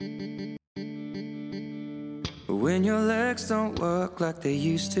When your legs don't work like they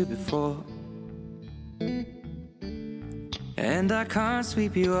used to before, and I can't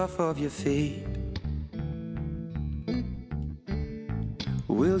sweep you off of your feet,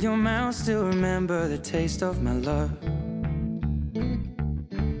 will your mouth still remember the taste of my love?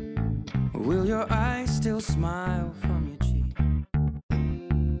 Will your eyes still smile from your cheek?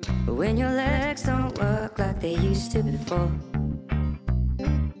 When your legs don't work like they used to before,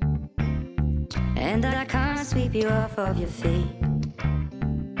 and I can't sweep you off of your feet,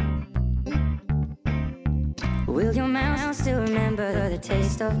 will your mouth still remember the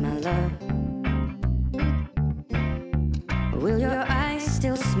taste of my love? Will your eyes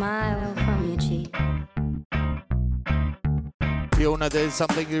still smile from your cheek? We all know there's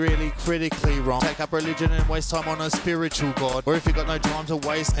something really critically wrong. Take up religion and waste time on a spiritual god. Or if you've got no time to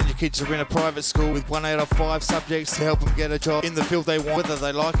waste and your kids are in a private school with 1 out of 5 subjects to help them get a job in the field they want, whether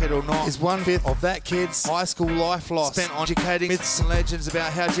they like it or not, is 1/5 of that kid's high school life lost spent on educating myths and legends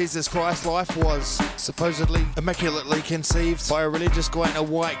about how Jesus Christ's life was supposedly immaculately conceived by a religious guy in a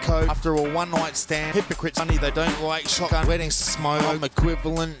white coat after a one-night stand. Hypocrites, honey, they don't like shotgun weddings to smoke. I'm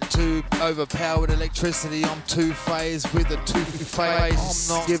equivalent to overpowered electricity. I'm two-phased with a two-phase.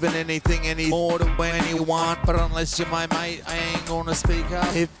 I'm not giving anything any more to anyone, but unless you're my mate, I ain't gonna speak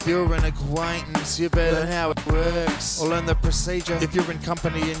up. If you're an acquaintance, you better learn how it works or learn the procedure. If you're in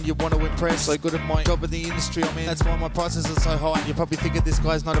company and you want to impress, so good at my job in the industry I'm in, that's why my prices are so high. You're probably thinking this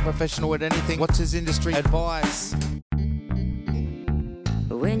guy's not a professional at anything. What's his industry advice?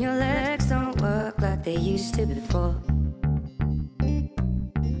 When your legs don't work like they used to before,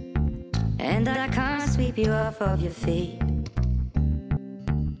 and I can't sweep you off of your feet,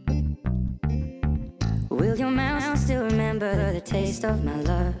 will your mouth still remember the taste of my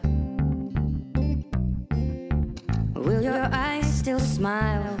love? Will your eyes still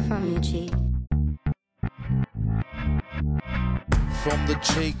smile from your cheek? From the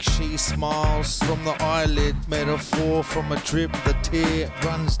cheek she smiles, from the eyelid, metaphor from a drip. The tear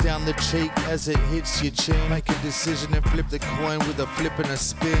runs down the cheek as it hits your chin. Make a decision and flip the coin with a flip and a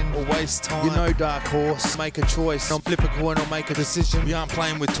spin, or waste time. You know, dark horse, make a choice. Don't flip a coin or make a decision. We aren't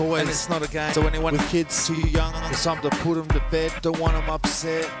playing with toys, and it's not a game. So anyone with kids too young, it's time to put them to bed. Don't want them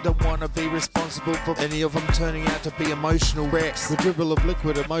upset, don't want to be responsible for any of them turning out to be emotional wrecks. The dribble of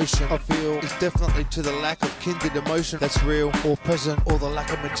liquid emotion, I feel, is definitely to the lack of kindred emotion that's real or present, or the lack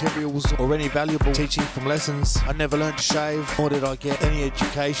of materials or any valuable teaching from lessons. I never learned to shave, nor did I get any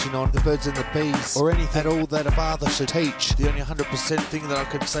education on the birds and the bees or anything at all that a father should teach. The only 100% thing that I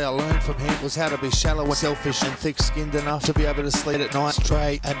could say I learned from him was how to be shallow and selfish and thick-skinned enough to be able to sleep at night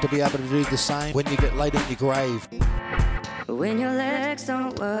straight, and to be able to do the same when you get laid in your grave. When your legs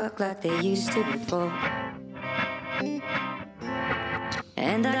don't work like they used to before,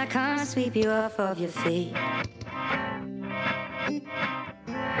 and I can't sweep you off of your feet,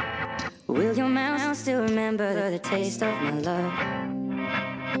 will your mouth still remember the taste of my love?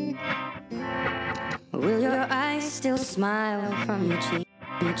 Will your eyes still smile from your cheek,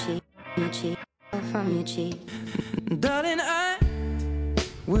 your cheek, your cheek, from your cheek? Darling, I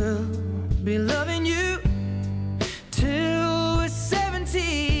will be loving you till we're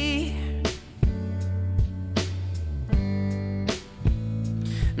 70.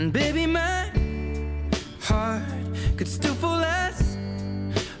 And baby, my heart could still fall as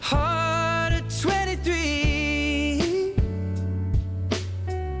hard at 23.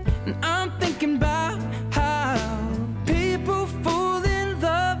 And I'm thinking about how people fall in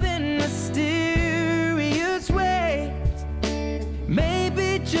love in mysterious ways.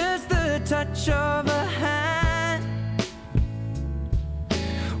 Maybe just the touch of a hand.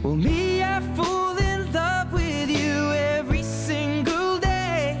 Well, me, I fall in love with you every single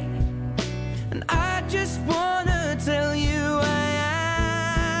day, and I just wanna tell you I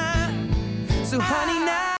am. So honey,